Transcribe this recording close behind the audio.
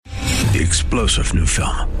the explosive new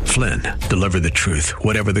film, Flynn, Deliver the Truth,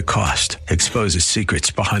 Whatever the Cost, exposes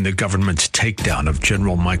secrets behind the government's takedown of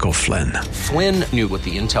General Michael Flynn. Flynn knew what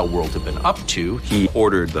the intel world had been up to. He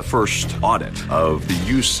ordered the first audit of the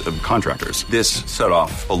use of contractors. This set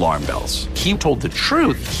off alarm bells. He told the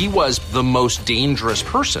truth. He was the most dangerous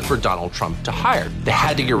person for Donald Trump to hire. They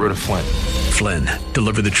had to get rid of Flynn. Flynn,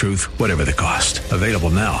 Deliver the Truth, Whatever the Cost. Available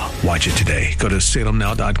now. Watch it today. Go to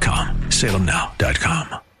salemnow.com.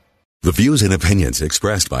 salemnow.com. The views and opinions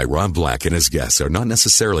expressed by Rob Black and his guests are not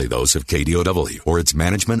necessarily those of KDOW or its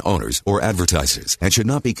management, owners, or advertisers and should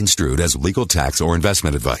not be construed as legal, tax, or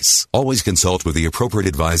investment advice. Always consult with the appropriate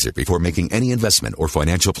advisor before making any investment or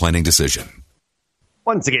financial planning decision.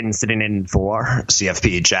 Once again, sitting in for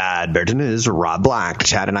CFP Chad Burton is Rob Black.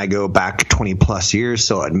 Chad and I go back 20 plus years,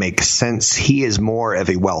 so it makes sense. He is more of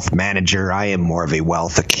a wealth manager. I am more of a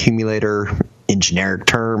wealth accumulator in generic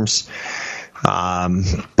terms.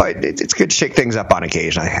 But it's good to shake things up on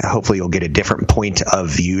occasion. Hopefully you'll get a different point of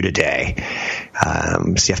view today.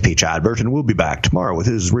 CFP Chad Burton will be back tomorrow with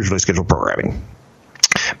his originally scheduled programming.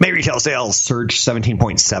 May retail sales surged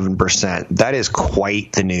 17.7%. That is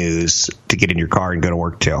quite the news to get in your car and go to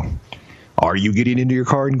work to. Are you getting into your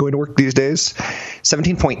car and going to work these days?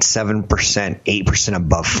 17.7%, 8%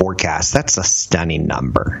 above forecast. That's a stunning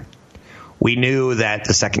number. We knew that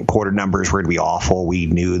the second quarter numbers were going to be awful. We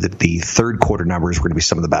knew that the third quarter numbers were going to be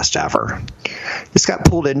some of the best ever. This got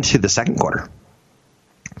pulled into the second quarter.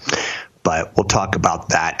 But we'll talk about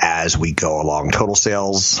that as we go along. Total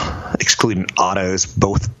sales, excluding autos,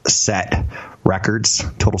 both set records.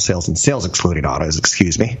 Total sales and sales excluding autos,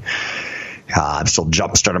 excuse me. I'm still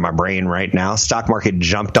jump-starting my brain right now. Stock market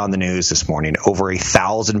jumped on the news this morning. Over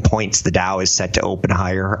 1,000 points. The Dow is set to open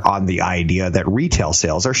higher on the idea that retail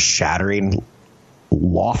sales are shattering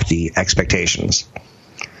lofty expectations.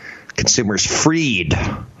 Consumers freed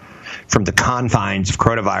from the confines of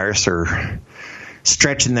coronavirus are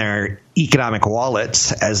stretching their economic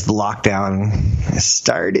wallets as the lockdown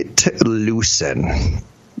started to loosen.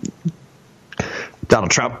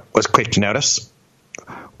 Donald Trump was quick to notice.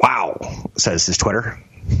 Wow, says his Twitter.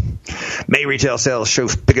 May retail sales show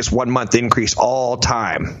biggest 1 month increase all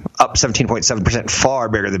time, up 17.7%, far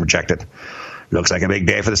bigger than projected. Looks like a big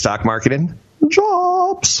day for the stock market and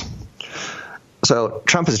jobs. So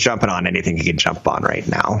Trump is jumping on anything he can jump on right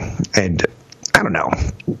now. And I don't know.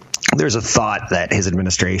 There's a thought that his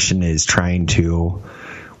administration is trying to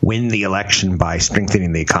win the election by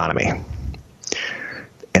strengthening the economy.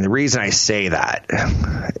 And the reason I say that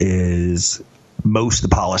is most of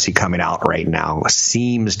the policy coming out right now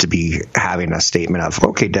seems to be having a statement of,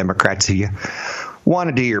 okay, Democrats, if you want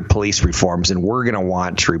to do your police reforms, and we're going to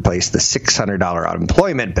want to replace the $600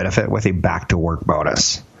 unemployment benefit with a back-to-work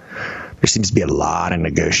bonus. There seems to be a lot of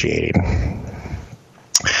negotiating.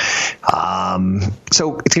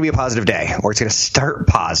 So it's going to be a positive day, or it's going to start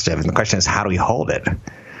positive, and the question is, how do we hold it?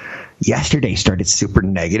 Yesterday started super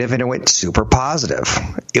negative, and it went super positive.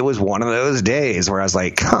 It was one of those days where I was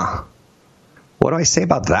like, what do I say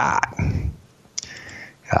about that?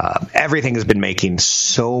 Everything has been making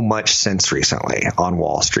so much sense recently on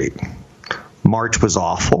Wall Street. March was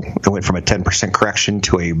awful. It went from a 10% correction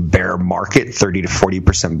to a bear market, 30 to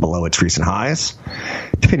 40% below its recent highs.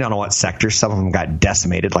 Depending on what sectors, some of them got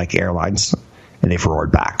decimated, like airlines, and they've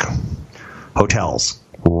roared back. Hotels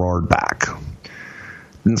roared back.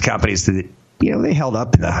 And the companies that, they held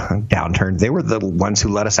up in the downturn, they were the ones who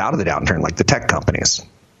let us out of the downturn, like the tech companies.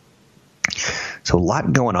 So a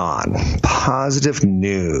lot going on. Positive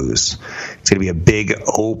news. It's going to be a big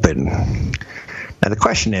open. Now, the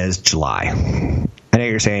question is July. I know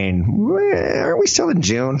you're saying, are we still in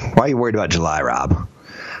June? Why are you worried about July, Rob?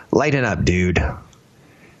 Lighten up, dude.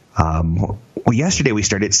 Well, yesterday we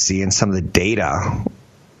started seeing some of the data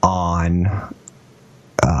on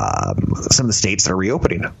some of the states that are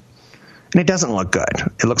reopening. And it doesn't look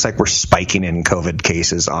good. It looks like we're spiking in COVID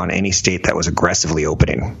cases on any state that was aggressively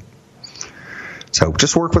opening. So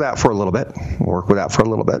just work with that for a little bit.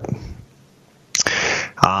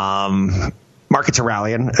 Markets are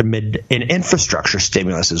rallying amid an infrastructure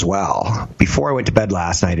stimulus as well. Before I went to bed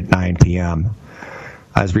last night at 9 p.m.,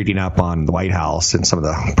 I was reading up on the White House and some of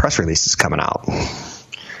the press releases coming out.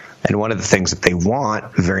 And one of the things that they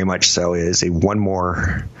want very much so is one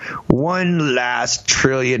last $1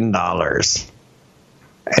 trillion.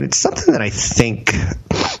 And it's something that I think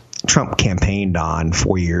Trump campaigned on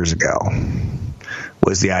 4 years ago,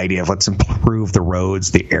 was the idea of let's improve the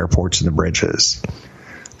roads, the airports, and the bridges.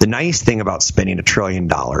 The nice thing about spending $1 trillion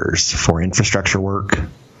for infrastructure work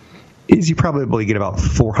is you probably get about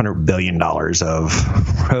 $400 billion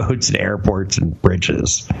of roads and airports and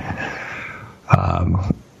bridges.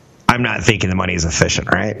 I'm not thinking the money is efficient,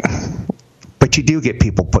 right? But you do get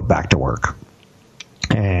people put back to work.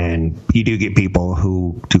 And you do get people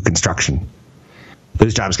who do construction.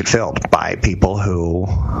 Those jobs get filled by people who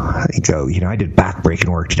go, I did backbreaking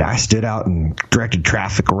work today. I stood out and directed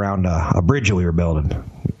traffic around a bridge that we were building.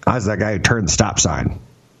 I was that guy who turned the stop sign.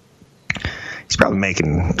 He's probably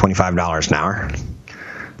making $25 an hour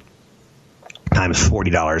times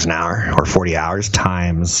 $40 an hour, or 40 hours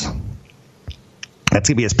times. That's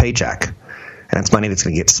going to be his paycheck. And that's money that's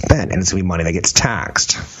going to get spent, and it's going to be money that gets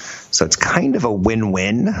taxed. So it's kind of a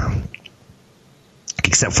win-win,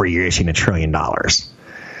 except for you're issuing $1 trillion.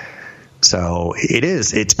 So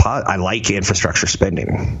I like infrastructure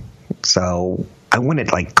spending. So I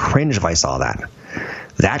wouldn't cringe if I saw that.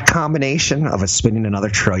 That combination of us spending another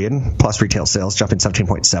 $1 trillion plus retail sales jumping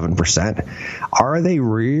 17.7%, are they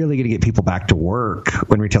really going to get people back to work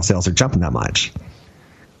when retail sales are jumping that much?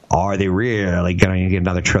 Are they really going to get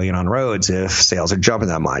another $1 trillion on roads if sales are jumping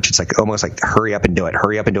that much? It's almost like hurry up and do it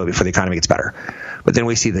before the economy gets better. But then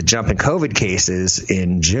we see the jump in COVID cases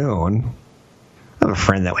in June. I have a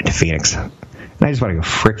friend that went to Phoenix, and I just want to go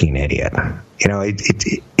freaking idiot.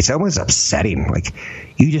 It's almost upsetting.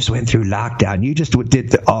 You just went through lockdown. You just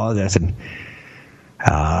did all this, and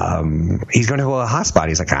he's going to a hotspot.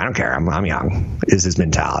 He's like, I don't care. I'm young. Is his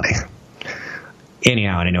mentality.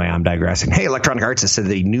 Anyway, I'm digressing. Hey, Electronic Arts has said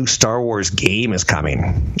the new Star Wars game is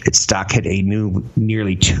coming. Its stock hit a new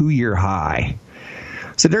nearly 2-year high.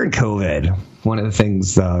 So during COVID, one of the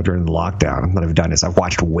things during the lockdown that I've done is I've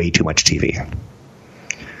watched way too much TV.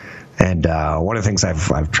 And one of the things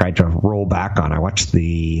I've tried to roll back on, I watched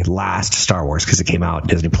the last Star Wars because it came out,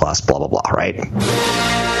 Disney Plus, blah, blah, blah, right?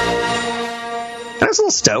 And I was a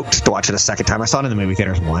little stoked to watch it a second time. I saw it in the movie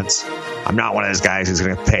theaters once. I'm not one of those guys who's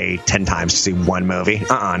going to pay 10 times to see one movie.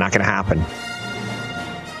 Not going to happen.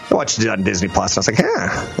 I watched it on Disney Plus, and I was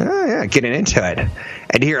like, yeah, getting into it.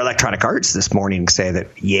 And to hear Electronic Arts this morning say that,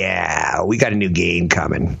 yeah, we got a new game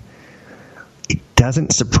coming. It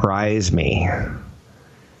doesn't surprise me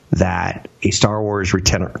that a Star Wars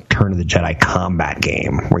Return of the Jedi combat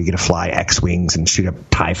game where you get to fly X-Wings and shoot up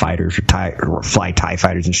TIE fighters or fly TIE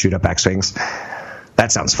fighters and shoot up X-Wings,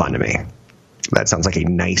 that sounds fun to me. That sounds like a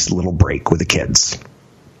nice little break with the kids.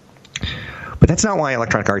 But that's not why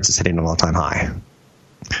Electronic Arts is hitting an all-time high.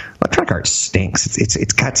 Electronic Arts stinks.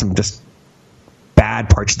 It's got some just bad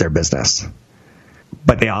parts of their business.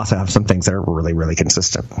 But they also have some things that are really, really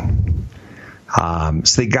consistent.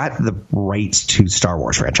 So they got the rights to Star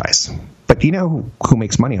Wars franchise. But you know who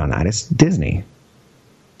makes money on that? It's Disney.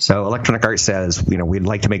 So Electronic Arts says, we'd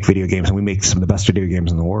like to make video games, and we make some of the best video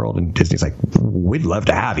games in the world. And Disney's like, we'd love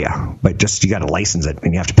to have you, but just you got to license it,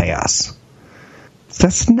 and you have to pay us.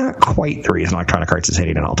 That's not quite the reason Electronic Arts is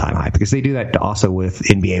hitting an all-time high, because they do that also with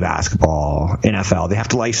NBA basketball, NFL. They have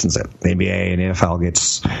to license it. The NBA and NFL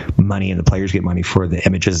gets money, and the players get money for the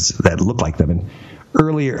images that look like them. And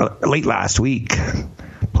late last week,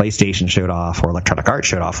 PlayStation showed off, or Electronic Arts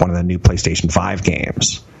showed off, one of the new PlayStation 5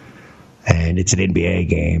 games. And it's an NBA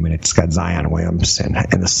game, and it's got Zion Williamson,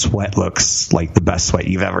 and the sweat looks like the best sweat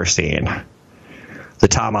you've ever seen. The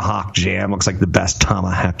Tomahawk Jam looks like the best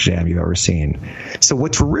Tomahawk Jam you've ever seen. So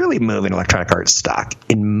what's really moving Electronic Arts stock,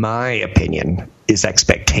 in my opinion, is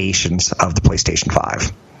expectations of the PlayStation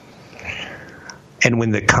 5. And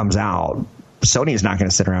when that comes out, Sony is not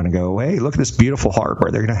going to sit around and go, hey, look at this beautiful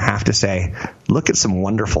hardware. They're going to have to say, look at some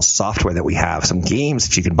wonderful software that we have, some games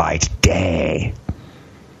that you can buy today.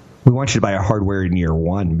 We want you to buy our hardware in year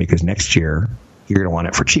one, because next year you're going to want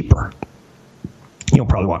it for cheaper. You'll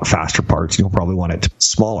probably want faster parts. You'll probably want it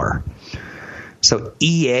smaller. So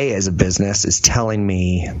EA as a business is telling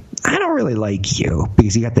me, I don't really like you,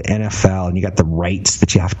 because you got the NFL and you got the rights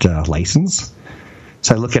that you have to license.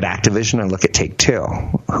 So I look at Activision, I look at Take-Two,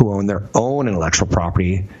 who own their own intellectual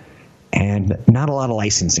property and not a lot of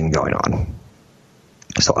licensing going on.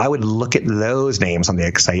 So I would look at those names on the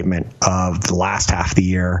excitement of the last half of the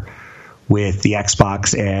year with the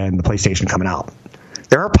Xbox and the PlayStation coming out.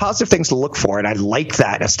 There are positive things to look for, and I like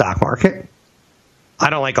that in a stock market. I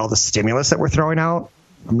don't like all the stimulus that we're throwing out.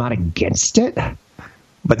 I'm not against it,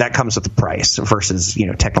 but that comes with the price versus,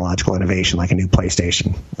 technological innovation like a new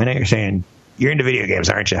PlayStation. I know you're saying you're into video games,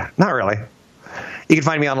 aren't you? Not really. You can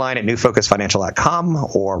find me online at newfocusfinancial.com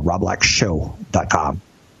or robblackshow.com.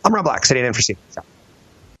 I'm Rob Black, sitting in for Steve.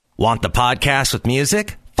 Want the podcast with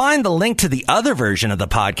music? Find the link to the other version of the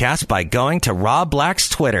podcast by going to Rob Black's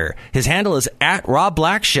Twitter. His handle is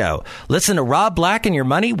 @RobBlackShow. Listen to Rob Black and Your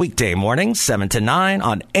Money weekday mornings, 7 to 9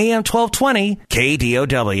 on AM 1220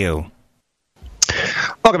 KDOW.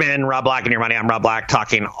 Welcome in, Rob Black and Your Money. I'm Rob Black,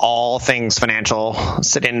 talking all things financial.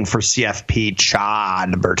 Sit in for CFP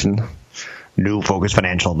Chad Burton,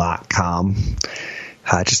 newfocusfinancial.com.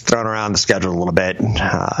 Just throwing around the schedule a little bit.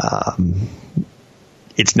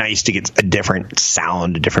 It's nice to get a different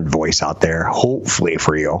sound, a different voice out there, hopefully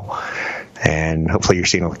for you. And hopefully you're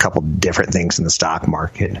seeing a couple different things in the stock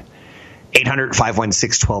market.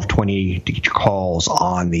 800-516-1220 to get your calls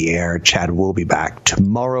on the air. Chad will be back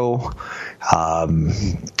tomorrow.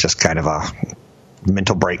 Just kind of a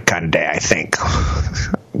mental break kind of day, I think,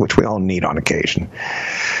 which we all need on occasion.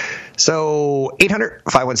 So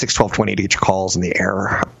 800-516-1220 to get your calls in the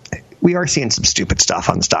air. We are seeing some stupid stuff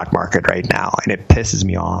on the stock market right now, and it pisses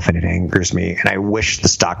me off and it angers me, and I wish the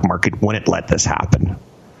stock market wouldn't let this happen.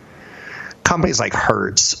 Companies like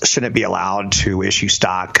Hertz shouldn't be allowed to issue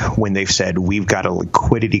stock when they've said we've got a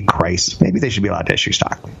liquidity crisis. Maybe they should be allowed to issue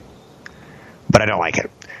stock, but I don't like it.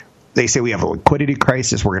 They say we have a liquidity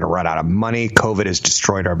crisis. We're going to run out of money. COVID has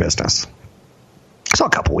destroyed our business. I saw a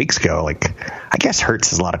couple weeks ago, I guess Hertz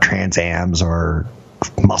has a lot of Trans Ams or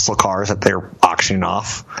muscle cars that they're auctioning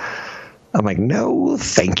off. I'm like, no,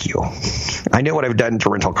 thank you. I know what I've done to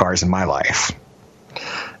rental cars in my life.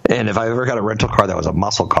 And if I ever got a rental car that was a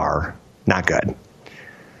muscle car, not good.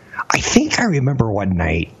 I think I remember one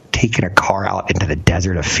night taking a car out into the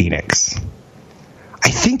desert of Phoenix. I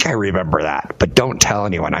think I remember that, but don't tell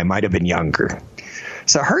anyone. I might have been younger.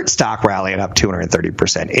 So Hertz stock rallying up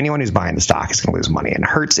 230%. Anyone who's buying the stock is going to lose money. And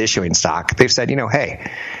Hertz issuing stock, they've said, hey,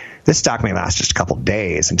 this stock may last just a couple of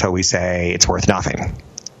days until we say it's worth nothing.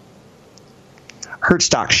 Hertz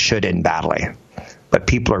stock should end badly, but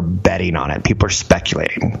people are betting on it. People are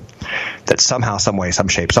speculating that somehow, some way, some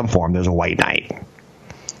shape, some form, there's a white knight.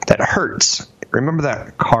 That Hertz, remember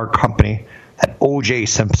that car company that O.J.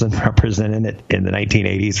 Simpson represented it in the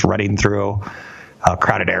 1980s, running through a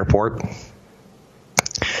crowded airport,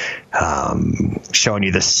 showing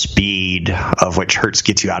you the speed of which Hertz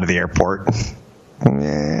gets you out of the airport.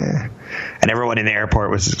 And everyone in the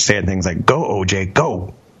airport was saying things like, go, O.J.,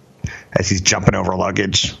 go, as he's jumping over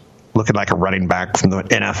luggage, looking like a running back from the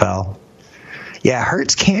NFL. Yeah,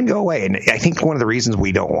 Hertz can go away. And I think one of the reasons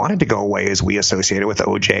we don't want it to go away is we associate it with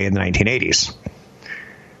OJ in the 1980s.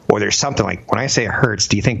 Or there's something like, when I say Hertz,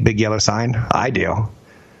 do you think big yellow sign? I do.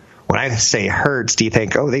 When I say Hertz, do you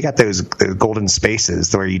think, oh, they got those golden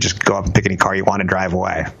spaces where you just go up and pick any car you want and drive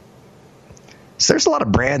away? So there's a lot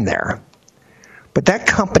of brand there. But that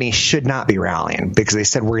company should not be rallying because they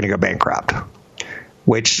said we're going to go bankrupt.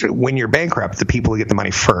 Which, when you're bankrupt, the people who get the money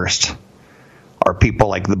first are people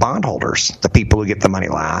like the bondholders. The people who get the money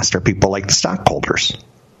last are people like the stockholders.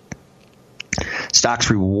 Stocks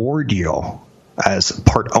reward you as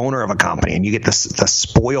part owner of a company, and you get the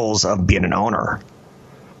spoils of being an owner.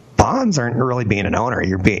 Bonds aren't really being an owner.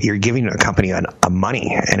 You're giving a company a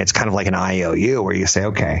money, and it's kind of like an IOU where you say,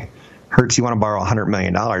 okay, Hertz, you want to borrow $100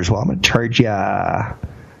 million? Well, I'm going to charge you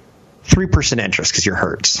 3% interest because you're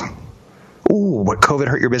Hertz. Ooh, but COVID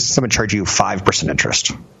hurt your business? I'm going to charge you 5%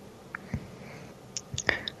 interest.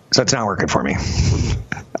 So it's not working for me.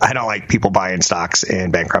 I don't like people buying stocks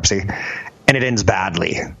in bankruptcy, and it ends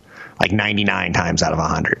badly, like 99 times out of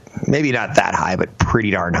 100. Maybe not that high, but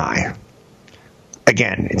pretty darn high.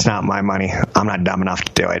 Again, it's not my money. I'm not dumb enough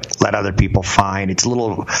to do it. Let other people find. It's a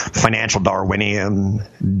little financial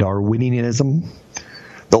Darwinianism.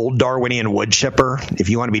 The old Darwinian wood chipper. If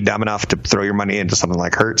you want to be dumb enough to throw your money into something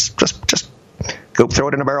like Hertz, just go throw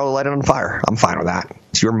it in a barrel and light it on fire. I'm fine with that.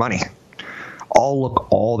 It's your money. All look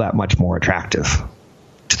all that much more attractive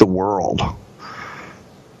to the world.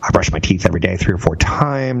 I brush my teeth every day 3 or 4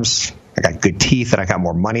 times. I got good teeth and I got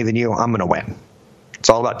more money than you. I'm going to win. It's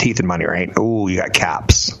all about teeth and money, right? Ooh, you got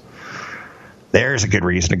caps. There's a good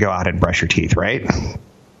reason to go out and brush your teeth, right?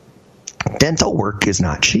 Dental work is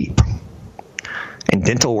not cheap. And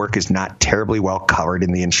dental work is not terribly well covered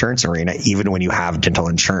in the insurance arena, even when you have dental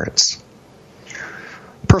insurance.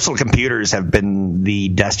 Personal computers have been the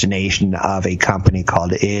destination of a company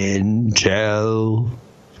called Intel.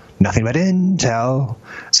 Nothing but Intel.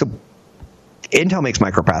 So Intel makes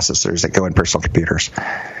microprocessors that go in personal computers.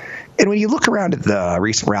 And when you look around at the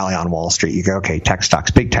recent rally on Wall Street, you go, okay, tech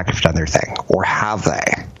stocks, big tech have done their thing. Or have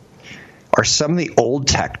they? Are some of the old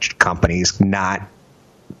tech companies not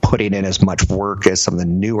putting in as much work as some of the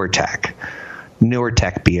newer tech? Newer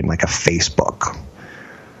tech being like a Facebook.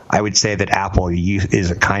 I would say that Apple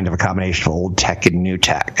is a kind of a combination of old tech and new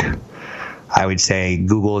tech. I would say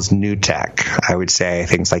Google is new tech. I would say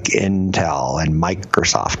things like Intel and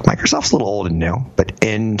Microsoft. Microsoft's a little old and new, but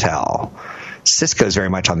Intel. Cisco is very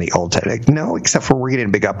much on the old tech. No, except for we're getting a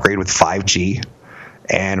big upgrade with 5G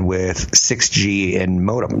and with 6G in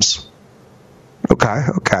modems. Okay.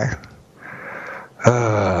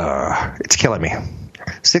 It's killing me.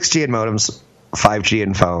 6G in modems, 5G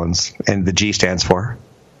in phones, and the G stands for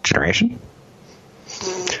generation.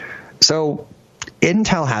 So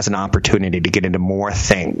Intel has an opportunity to get into more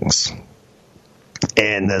things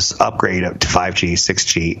in this upgrade up to 5G,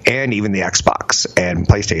 6G, and even the Xbox and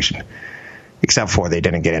PlayStation, except for they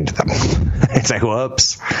didn't get into them. It's like,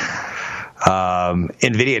 whoops.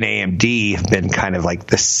 NVIDIA and AMD have been kind of like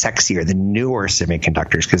the sexier, the newer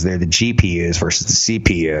semiconductors because they're the GPUs versus the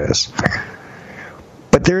CPUs.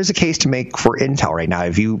 But there is a case to make for Intel right now.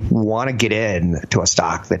 If you want to get into a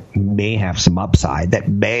stock that may have some upside, that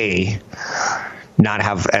may not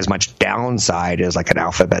have as much downside as like an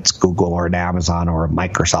Alphabet's Google or an Amazon or a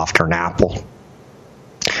Microsoft or an Apple.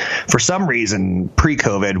 For some reason,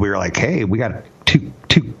 pre-COVID, we were like, hey, we got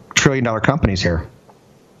 $2 trillion companies here.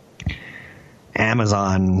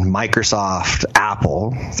 Amazon, Microsoft,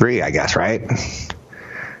 Apple, 3, I guess, right?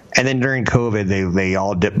 And then during COVID, they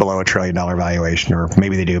all dipped below $1 trillion valuation, or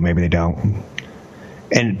maybe they do, maybe they don't.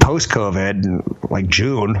 And post-COVID, like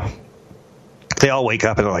June, they all wake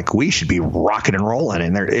up and they're like, we should be rocking and rolling.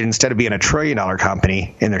 And instead of being $1 trillion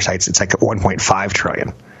company in their sights, it's like $1.5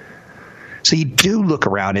 trillion. So you do look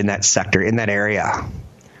around in that sector, in that area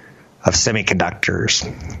of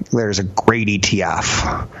semiconductors. There's a great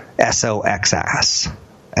ETF, SOXX.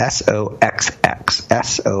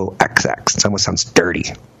 SOXX. It almost sounds dirty.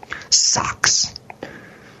 Socks.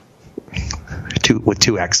 With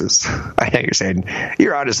 2 X's. I know you're saying,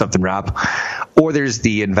 you're onto something, Rob. Or there's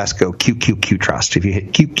the Invesco QQQ Trust. If you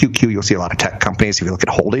hit QQQ, you'll see a lot of tech companies. If you look at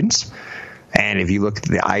holdings, and if you look at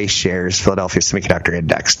the iShares Philadelphia Semiconductor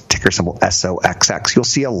Index, ticker symbol SOXX, you'll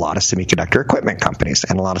see a lot of semiconductor equipment companies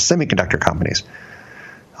and a lot of semiconductor companies.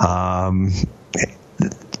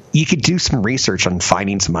 You could do some research on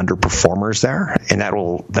finding some underperformers there, and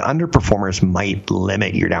the underperformers might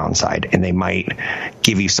limit your downside, and they might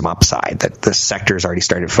give you some upside that the sector has already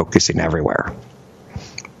started focusing everywhere.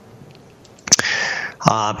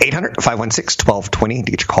 800-516-1220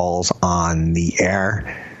 to get your calls on the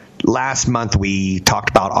air. Last month, we talked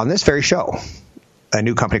about on this very show a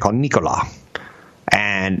new company called Nikola,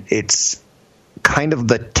 and it's kind of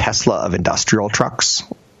the Tesla of industrial trucks,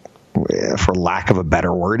 for lack of a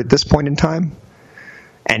better word at this point in time.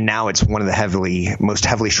 And now it's one of the most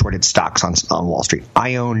heavily shorted stocks on Wall Street.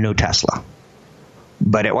 I own no Tesla.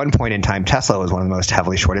 But at one point in time, Tesla was one of the most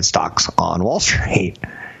heavily shorted stocks on Wall Street.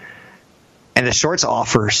 And the shorts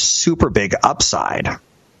offer super big upside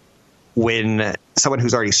when someone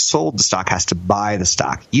who's already sold the stock has to buy the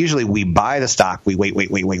stock. Usually we buy the stock, we wait,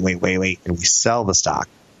 and we sell the stock.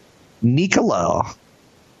 Nikola,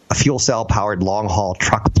 a fuel cell powered long haul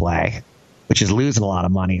truck play, which is losing a lot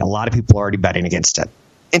of money. A lot of people are already betting against it.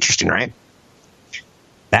 Interesting, right?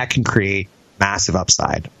 That can create massive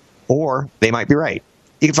upside. Or they might be right.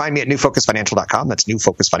 You can find me at newfocusfinancial.com. That's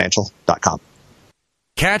newfocusfinancial.com.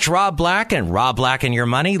 Catch Rob Black and Rob Black and Your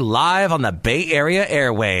Money live on the Bay Area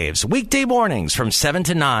airwaves, weekday mornings from 7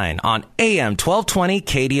 to 9 on AM 1220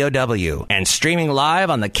 KDOW and streaming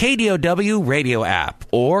live on the KDOW radio app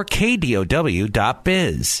or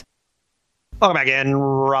KDOW.biz. Welcome back in.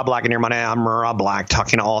 Rob Black and Your Money. I'm Rob Black,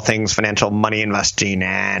 talking all things financial, money, investing,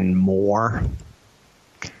 and more.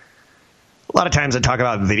 A lot of times I talk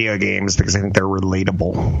about video games because I think they're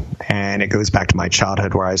relatable. And it goes back to my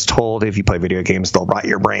childhood where I was told if you play video games, they'll rot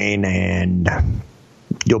your brain and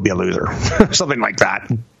you'll be a loser. Something like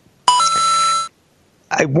that.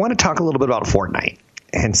 I want to talk a little bit about Fortnite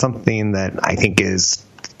and something that I think is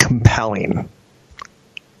compelling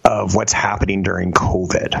of what's happening during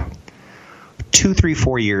COVID. 2, 3,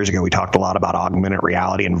 4 years ago, we talked a lot about augmented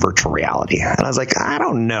reality and virtual reality. And I was like, I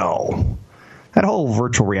don't know. That whole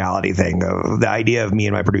virtual reality thing, the idea of me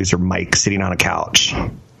and my producer, Mike, sitting on a couch,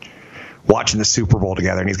 watching the Super Bowl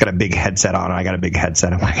together, and he's got a big headset on, and I got a big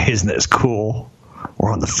headset. I'm like, isn't this cool?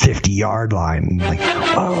 We're on the 50-yard line. And like,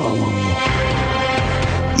 oh.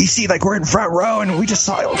 You see, like, we're in front row, and we just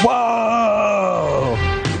saw it. Whoa!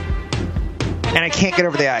 And I can't get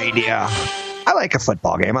over the idea. I like a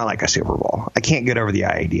football game. I like a Super Bowl. I can't get over the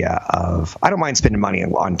idea of, I don't mind spending money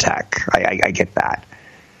on tech. I get that.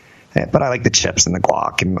 But I like the chips and the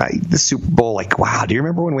guac and the Super Bowl. Like, wow, do you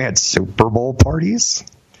remember when we had Super Bowl parties?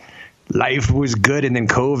 Life was good, and then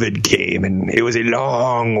COVID came, and it was a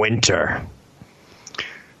long winter.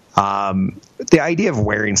 The idea of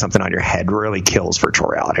wearing something on your head really kills virtual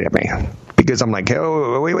reality to me. Because I'm like,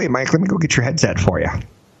 oh, wait, Mike, let me go get your headset for you.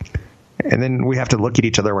 And then we have to look at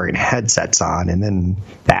each other wearing headsets on, and then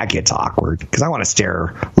that gets awkward because I want to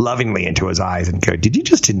stare lovingly into his eyes and go, did you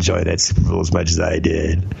just enjoy that Super Bowl as much as I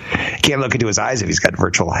did? Can't look into his eyes if he's got a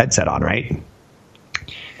virtual headset on, right?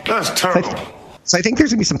 That's terrible. So I think there's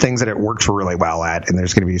going to be some things that it works really well at, and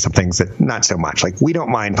there's going to be some things that not so much. Like, we don't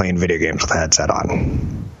mind playing video games with a headset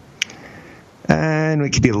on. And we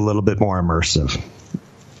could be a little bit more immersive.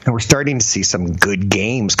 And we're starting to see some good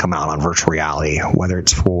games come out on virtual reality, whether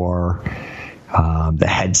it's for the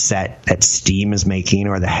headset that Steam is making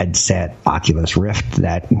or the headset Oculus Rift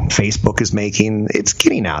that Facebook is making. It's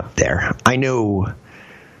getting out there. I know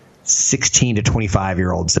 16 to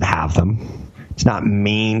 25-year-olds that have them. It's not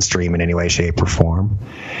mainstream in any way, shape, or form.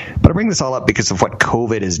 But I bring this all up because of what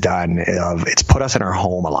COVID has done. It's put us in our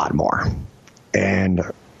home a lot more. And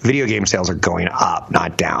video game sales are going up,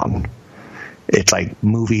 not down. It's like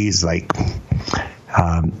movies like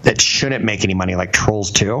that shouldn't make any money, like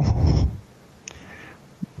Trolls 2.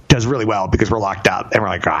 Does really well because we're locked up and we're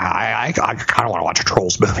like, I kind of want to watch a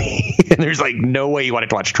Trolls movie. And there's like no way you wanted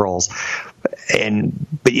to watch Trolls.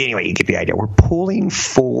 But anyway, you get the idea. We're pulling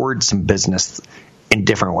forward some business in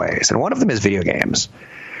different ways. And one of them is video games,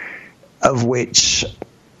 of which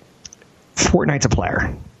Fortnite's a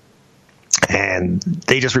player. And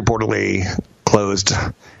they just reportedly closed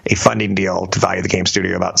a funding deal to value the game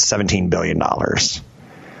studio about $17 billion.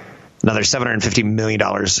 Another $750 million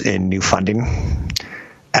in new funding.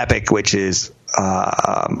 Epic, which is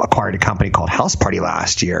acquired a company called House Party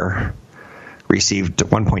last year, received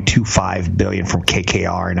 $1.25 billion from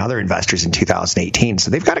KKR and other investors in 2018. So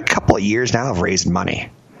they've got a couple of years now of raising money.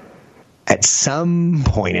 At some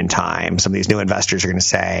point in time, some of these new investors are going to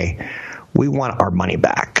say, we want our money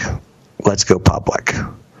back. Let's go public.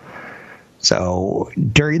 So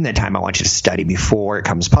during that time, I want you to study before it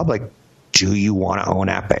comes public. Do you want to own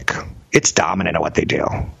Epic? It's dominant at what they do.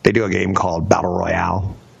 They do a game called Battle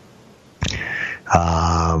Royale,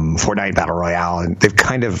 Fortnite Battle Royale, and they've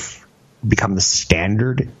kind of become the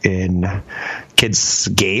standard in kids'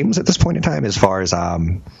 games at this point in time as far as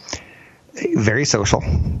very social.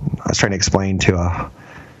 I was trying to explain to a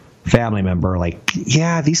family member, like,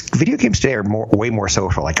 yeah, these video games today are way more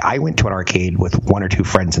social. Like, I went to an arcade with one or two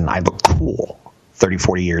friends and I looked cool 30,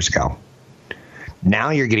 40 years ago.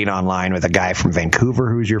 Now you're getting online with a guy from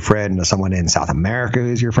Vancouver who's your friend, someone in South America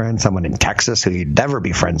who's your friend, someone in Texas who you'd never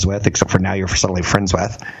be friends with, except for now you're suddenly friends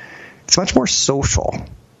with. It's much more social.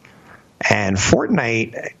 And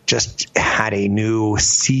Fortnite just had a new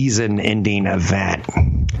season-ending event,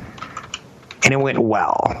 and it went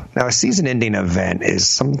well. Now, a season-ending event is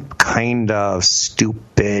some kind of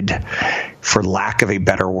stupid, for lack of a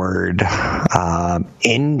better word,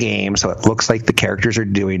 in-game, so it looks like the characters are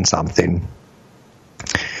doing something.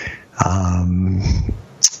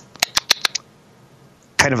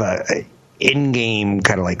 Kind of a in-game,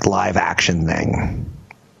 kind of like live action thing.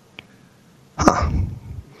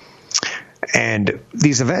 And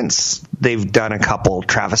these events, they've done a couple.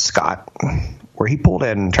 Travis Scott, where he pulled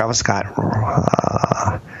in Travis Scott.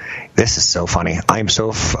 This is so funny. I'm so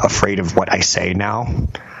afraid of what I say now.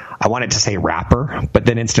 I wanted to say rapper, but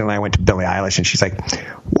then instantly I went to Billie Eilish, and she's like,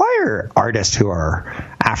 why are artists who are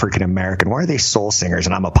African American, why are they soul singers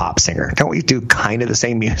and I'm a pop singer? Don't we do kind of the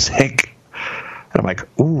same music? And I'm like,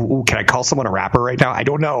 ooh, can I call someone a rapper right now? I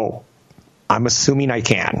don't know. I'm assuming I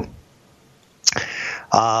can.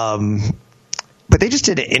 But they just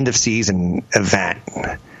did an end-of-season event,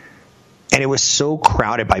 and it was so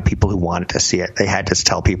crowded by people who wanted to see it. They had to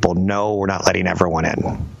tell people, no, we're not letting everyone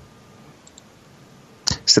in.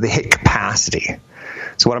 So they hit capacity.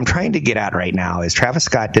 So what I'm trying to get at right now is Travis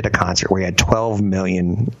Scott did a concert where he had 12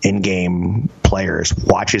 million in-game players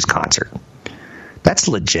watch his concert. That's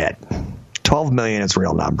legit. 12 million is a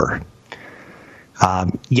real number.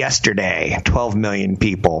 Yesterday, 12 million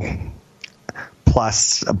people,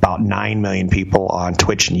 plus about 9 million people on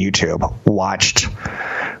Twitch and YouTube, watched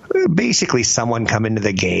basically someone come into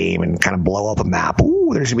the game and kind of blow up a map.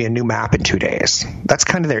 Ooh, there's going to be a new map in 2 days. That's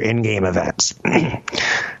kind of their in-game events.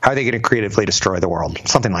 How are they going to creatively destroy the world?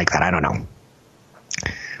 Something like that. I don't know.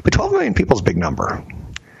 But 12 million people is a big number.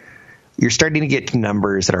 You're starting to get to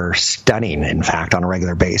numbers that are stunning, in fact, on a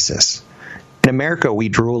regular basis. In America, we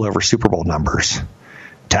drool over Super Bowl numbers.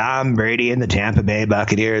 Tom Brady and the Tampa Bay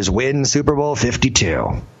Buccaneers win Super Bowl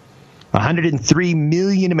 52. 103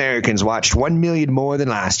 million Americans watched 1 million more than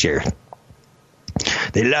last year.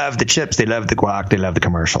 They love the chips, they love the guac, they love the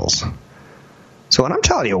commercials. So what I'm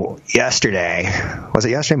telling you, yesterday, was it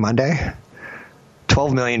yesterday, Monday?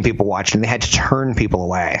 12 million people watched, and they had to turn people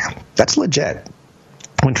away. That's legit.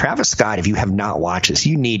 When Travis Scott, if you have not watched this,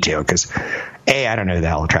 you need to, because A, I don't know who the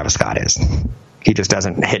hell Travis Scott is. He just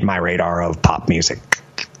doesn't hit my radar of pop music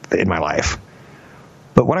in my life.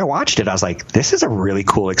 But when I watched it, I was like, this is a really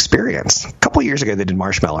cool experience. A couple of years ago, they did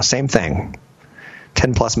Marshmello. Same thing.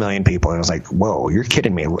 10 plus million people. And I was like, whoa, you're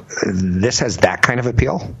kidding me. This has that kind of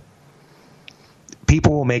appeal?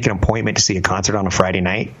 People will make an appointment to see a concert on a Friday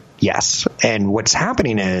night. Yes. And what's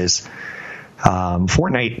happening is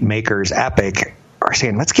Fortnite makers, Epic, are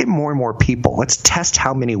saying, let's get more and more people. Let's test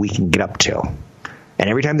how many we can get up to. And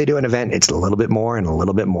every time they do an event, it's a little bit more and a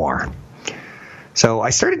little bit more. So I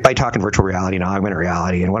started by talking virtual reality and augmented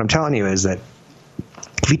reality. And what I'm telling you is that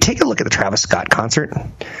if you take a look at the Travis Scott concert,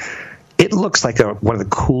 it looks like one of the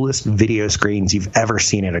coolest video screens you've ever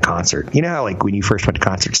seen at a concert. You know how, like, when you first went to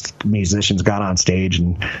concerts, musicians got on stage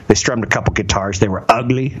and they strummed a couple guitars. They were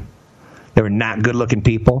ugly. They were not good-looking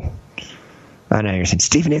people. I know you're saying,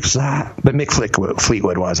 Stevie Nicks was that, but Mick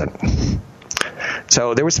Fleetwood wasn't.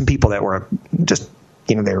 So there were some people that were just,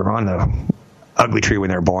 they were on the ugly tree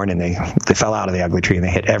when they were born, and they fell out of the ugly tree and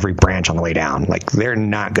they hit every branch on the way down. Like, they're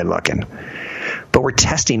not good looking. But we're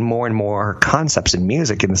testing more and more concepts in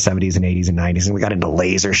music in the 70s and 80s and 90s, and we got into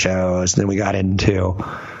laser shows, and then we got into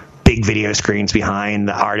big video screens behind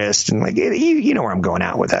the artist, and like, you know where I'm going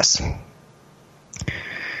out with this.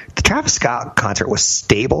 The Travis Scott concert was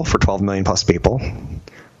stable for 12 million plus people,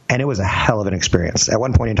 and it was a hell of an experience. At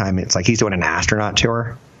one point in time, it's like he's doing an astronaut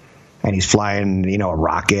tour, and he's flying, a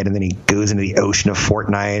rocket, and then he goes into the ocean of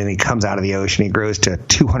Fortnite, and he comes out of the ocean, he grows to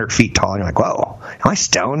 200 feet tall, and you're like, whoa, am I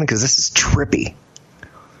stoned? Because this is trippy.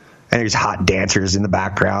 And there's hot dancers in the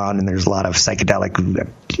background, and there's a lot of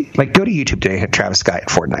psychedelic, like, go to YouTube today, hit Travis Scott at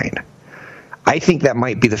Fortnite. I think that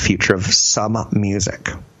might be the future of some music.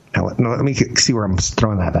 Now, let me see where I'm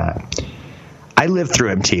throwing that at. I lived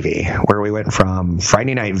through MTV, where we went from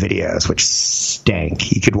Friday night videos, which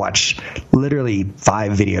stank. You could watch literally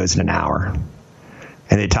 5 videos in an hour.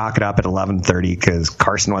 And they'd talk it up at 11:30 because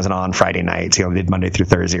Carson wasn't on Friday nights. He only did Monday through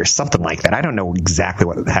Thursday or something like that. I don't know exactly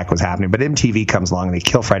what the heck was happening, but MTV comes along and they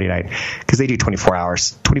kill Friday night because they do 24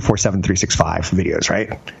 hours, 24/7, 365 videos, right?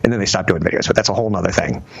 And then they stop doing videos, but that's a whole nother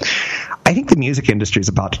thing. I think the music industry is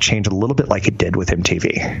about to change a little bit like it did with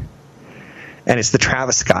MTV. And it's the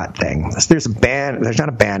Travis Scott thing. There's not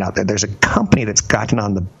a band out there. There's a company that's gotten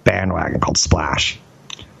on the bandwagon called Splash.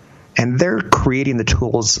 And they're creating the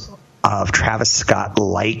tools of Travis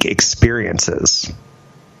Scott-like experiences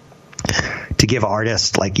to give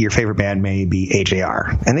artists, like your favorite band may be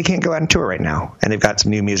AJR, and they can't go out on tour right now, and they've got some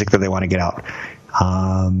new music that they want to get out.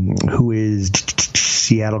 Who is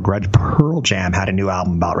Seattle Grudge? Pearl Jam had a new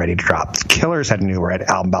album about ready to drop. The Killers had a new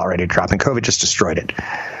album about ready to drop, and COVID just destroyed it.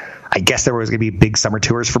 I guess there was going to be big summer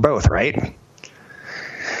tours for both, right?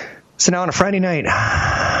 So now on a Friday night,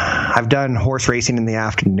 I've done horse racing in the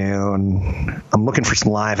afternoon. I'm looking for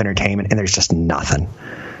some live entertainment, and there's just nothing.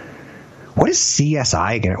 What is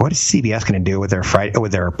CBS going to do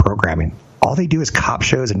with their programming? All they do is cop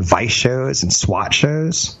shows and vice shows and SWAT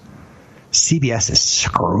shows. CBS is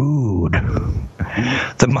screwed.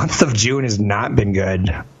 The month of June has not been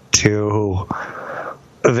good to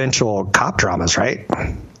eventual cop dramas, right?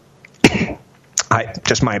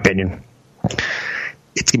 Just my opinion.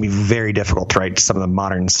 It's going to be very difficult to write some of the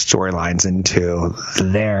modern storylines into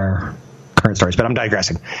their current stories, but I'm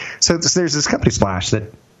digressing. So there's this company, Splash,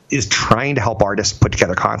 that is trying to help artists put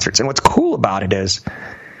together concerts. And what's cool about it is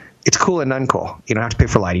it's cool and uncool. You don't have to pay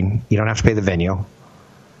for lighting. You don't have to pay the venue.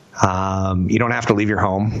 You don't have to leave your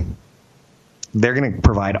home. They're going to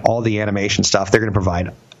provide all the animation stuff. They're going to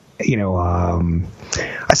provide,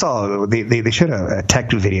 I saw they showed a tech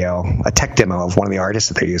demo of one of the artists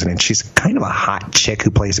that they're using, and she's kind of a hot chick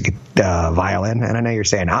who plays a violin. And I know you're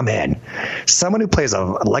saying, I'm in. Someone who plays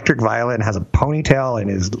an electric violin, has a ponytail,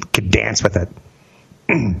 and can dance with it.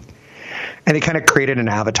 And they kind of created an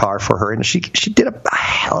avatar for her, and she did a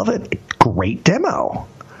hell of a great demo.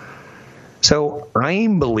 So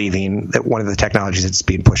I'm believing that one of the technologies that's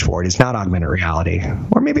being pushed forward is not augmented reality,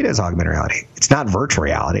 or maybe it is augmented reality. It's not virtual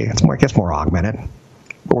reality. It's more, I guess, more augmented.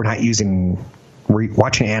 But we're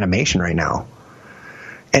watching animation right now.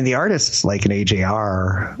 And the artists like an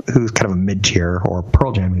AJR, who's kind of a mid-tier, or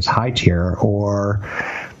Pearl Jam, who's high-tier, or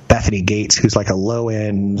Bethany Gates, who's like a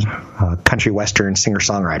low-end country western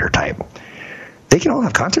singer-songwriter type, they can all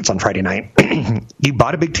have concerts on Friday night. You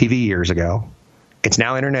bought a big TV years ago. It's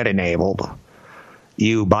now internet-enabled.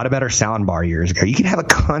 You bought a better sound bar years ago. You can have a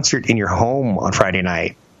concert in your home on Friday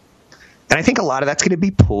night. And I think a lot of that's going to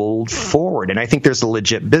be pulled forward, and I think there's a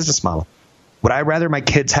legit business model. Would I rather my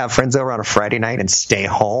kids have friends over on a Friday night and stay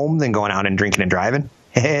home than going out and drinking and driving?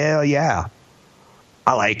 Hell yeah.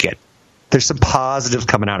 I like it. There's some positives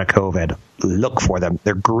coming out of COVID. Look for them.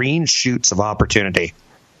 They're green shoots of opportunity.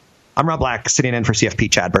 I'm Rob Black, sitting in for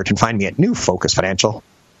CFP Chad Burton. Find me at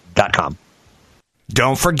newfocusfinancial.com.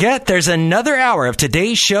 Don't forget, there's another hour of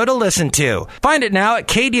today's show to listen to. Find it now at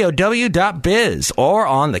KDOW.biz or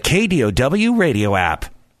on the KDOW radio app.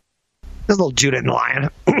 This little Judith and Lion.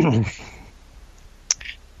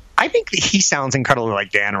 I think that he sounds incredibly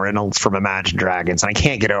like Dan Reynolds from Imagine Dragons, and I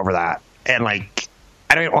can't get over that. And, like,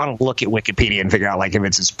 I don't want to look at Wikipedia and figure out, like, if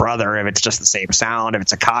it's his brother, if it's just the same sound, if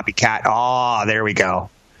it's a copycat. Oh, there we go.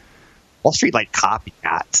 Wall Street like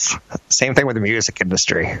copycats. Same thing with the music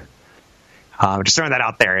industry. Just throwing that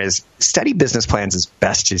out there is study business plans as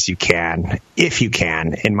best as you can, if you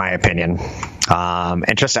can, in my opinion.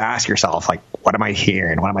 And just ask yourself, like, what am I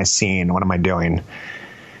hearing? What am I seeing? What am I doing?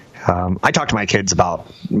 I talk to my kids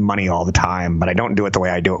about money all the time, but I don't do it the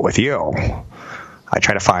way I do it with you. I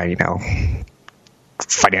try to find,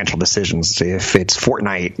 financial decisions. If it's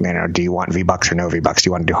Fortnite, do you want V-Bucks or no V-Bucks? Do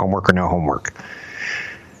you want to do homework or no homework?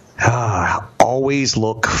 Always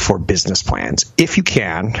look for business plans, if you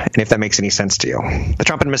can, and if that makes any sense to you. The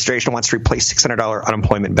Trump administration wants to replace $600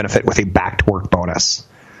 unemployment benefit with a back-to-work bonus.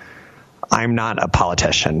 I'm not a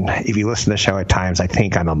politician. If you listen to the show at times, I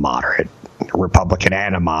think I'm a moderate Republican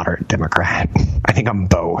and a moderate Democrat. I think I'm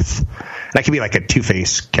both. And I could be like a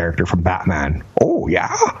two-faced character from Batman. Oh,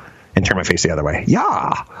 yeah. And turn my face the other way.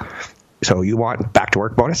 Yeah. So you want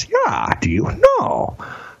back-to-work bonus? Yeah. Do you? No.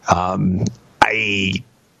 I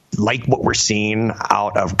like what we're seeing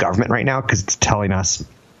out of government right now because it's telling us,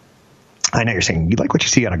 I know you're saying you like what you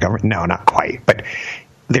see out of government. No, not quite. But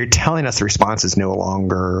they're telling us the response is no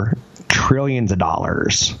longer trillions of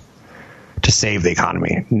dollars to save the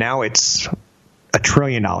economy. Now it's $1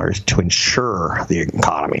 trillion to insure the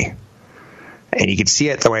economy. And you can see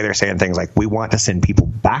it the way they're saying things like, we want to send people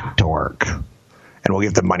back to work and we'll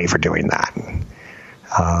give them money for doing that.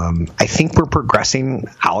 I think we're progressing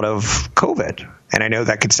out of COVID. And I know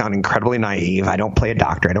that could sound incredibly naive. I don't play a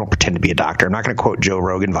doctor. I don't pretend to be a doctor. I'm not going to quote Joe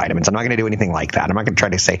Rogan vitamins. I'm not going to do anything like that. I'm not going to try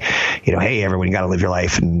to say, hey, everyone, you got to live your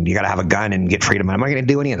life and you got to have a gun and get freedom. I'm not going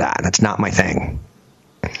to do any of that. That's not my thing.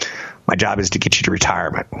 My job is to get you to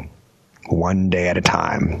retirement one day at a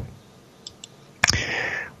time.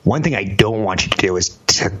 One thing I don't want you to do is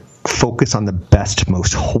to focus on the best,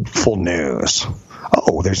 most hopeful news.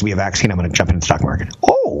 Oh, there's going to be a vaccine. I'm going to jump into the stock market.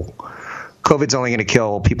 Oh, COVID's only going to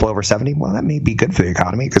kill people over 70. Well, that may be good for the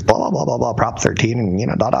economy because blah, blah, blah, blah, blah, Prop 13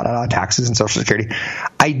 and, taxes and Social Security.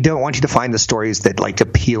 I don't want you to find the stories that,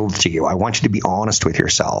 appeal to you. I want you to be honest with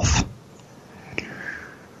yourself.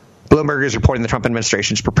 Bloomberg is reporting the Trump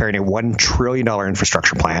administration is preparing a $1 trillion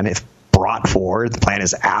infrastructure plan. If brought forward, the plan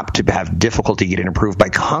is apt to have difficulty getting approved by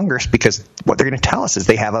Congress because what they're going to tell us is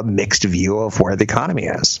they have a mixed view of where the economy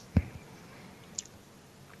is.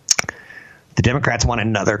 The Democrats want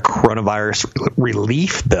another coronavirus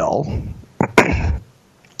relief bill, and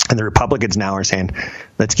the Republicans now are saying,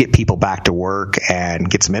 let's get people back to work and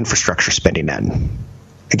get some infrastructure spending in.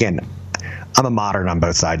 Again, I'm a moderate on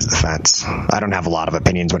both sides of the fence. I don't have a lot of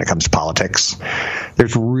opinions when it comes to politics.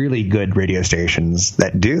 There's really good radio stations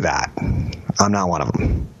that do that. I'm not one of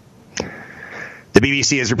them. The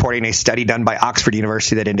BBC is reporting a study done by Oxford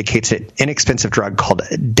University that indicates an inexpensive drug called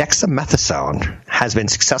dexamethasone has been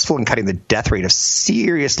successful in cutting the death rate of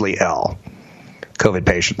seriously ill COVID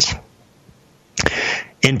patients.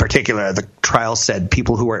 In particular, the trial said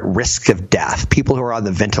people who are at risk of death, people who are on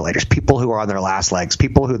the ventilators, people who are on their last legs,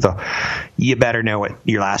 people who you better know what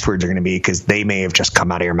your last words are going to be because they may have just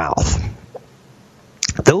come out of your mouth.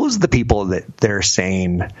 Those are the people that they're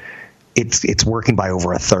saying it's working by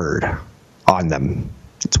over a third on them.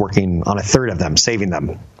 It's working on a third of them, saving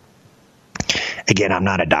them. Again, I'm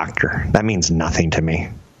not a doctor. That means nothing to me.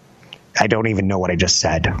 I don't even know what I just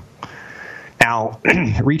said. Now,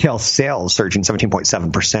 retail sales surging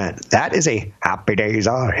 17.7%. That is a happy days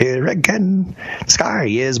are here again. The sky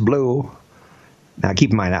is blue. Now,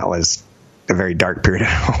 keep in mind that was a very dark period of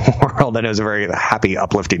the world, and it was a very happy,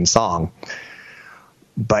 uplifting song.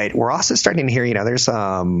 But we're also starting to hear, there's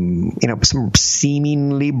some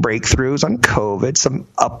seemingly breakthroughs on COVID, some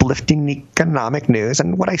uplifting economic news.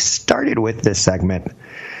 And what I started with this segment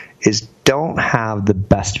is don't have the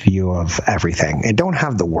best view of everything and don't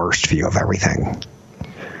have the worst view of everything.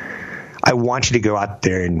 I want you to go out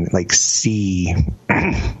there and see,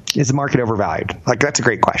 is the market overvalued? That's a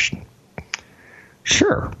great question.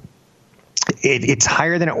 Sure. It's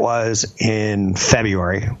higher than it was in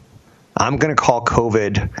February. I'm going to call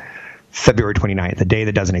COVID February 29th, the day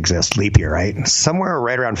that doesn't exist, leap year, right? Somewhere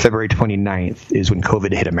right around February 29th is when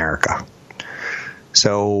COVID hit America.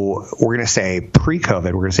 So we're going to say pre-COVID,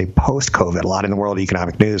 we're going to say post-COVID, a lot in the world of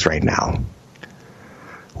economic news right now.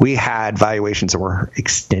 We had valuations that were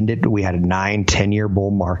extended. We had a 9-10 year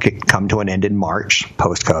bull market come to an end in March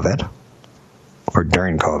post-COVID or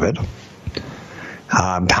during COVID.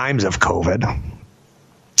 times of COVID.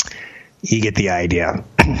 You get the idea.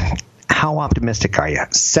 How optimistic are you?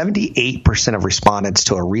 78% of respondents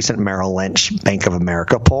to a recent Merrill Lynch Bank of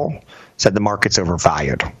America poll said the market's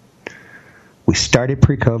overvalued. We started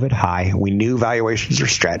pre-COVID high. We knew valuations are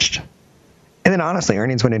stretched. And then honestly,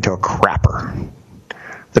 earnings went into a crapper.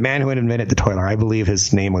 The man who invented the toilet, I believe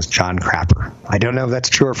his name was John Crapper. I don't know if that's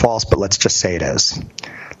true or false, but let's just say it is.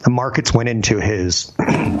 The markets went into his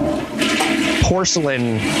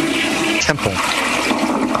porcelain temple.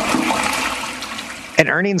 And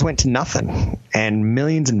earnings went to nothing. And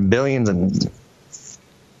millions and billions and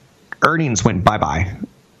earnings went bye-bye.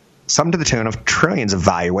 Some to the tune of trillions of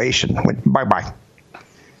valuation went bye-bye.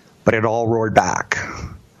 But it all roared back.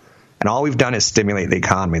 And all we've done is stimulate the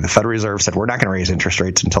economy. The Federal Reserve said we're not going to raise interest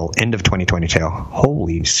rates until end of 2022.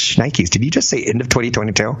 Holy shnikes. Did you just say end of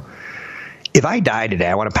 2022? If I die today,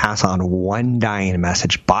 I want to pass on one dying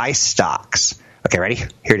message. Buy stocks. Okay, ready?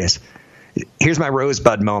 Here it is. Here's my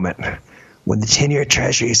rosebud moment. When the 10-year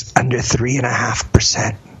Treasury is under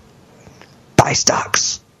 3.5%, buy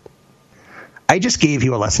stocks. I just gave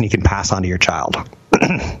you a lesson you can pass on to your child.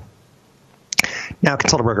 Now,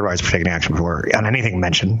 consult a broker advisor for taking action before on anything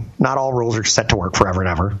mentioned. Not all rules are set to work forever and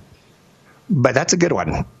ever. But that's a good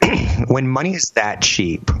one. When money is that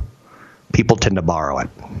cheap, people tend to borrow it.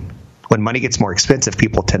 When money gets more expensive,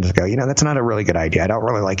 people tend to go, that's not a really good idea. I don't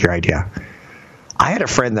really like your idea. I had a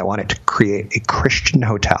friend that wanted to create a Christian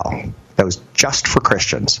hotel that was just for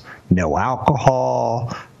Christians. No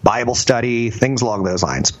alcohol, Bible study, things along those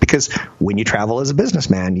lines. Because when you travel as a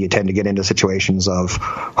businessman, you tend to get into situations of,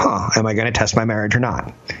 am I going to test my marriage or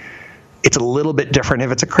not? It's a little bit different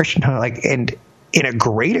if it's a Christian. And in a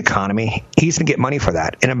great economy, he's going to get money for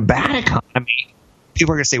that. In a bad economy,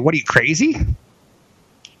 people are going to say, what are you, crazy?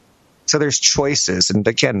 So there's choices. And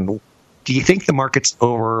again, do you think the market's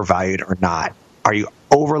overvalued or not? Are you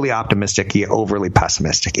overly optimistic? Are you overly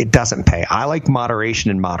pessimistic? It doesn't pay. I like moderation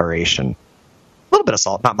in moderation. A little bit of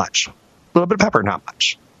salt, not much. A little bit of pepper, not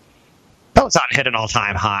much. Peloton hit an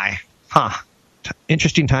all-time high.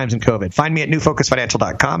 Interesting times in COVID. Find me at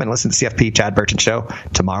newfocusfinancial.com and listen to CFP Chad Burton Show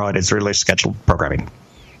tomorrow at his earliest scheduled programming.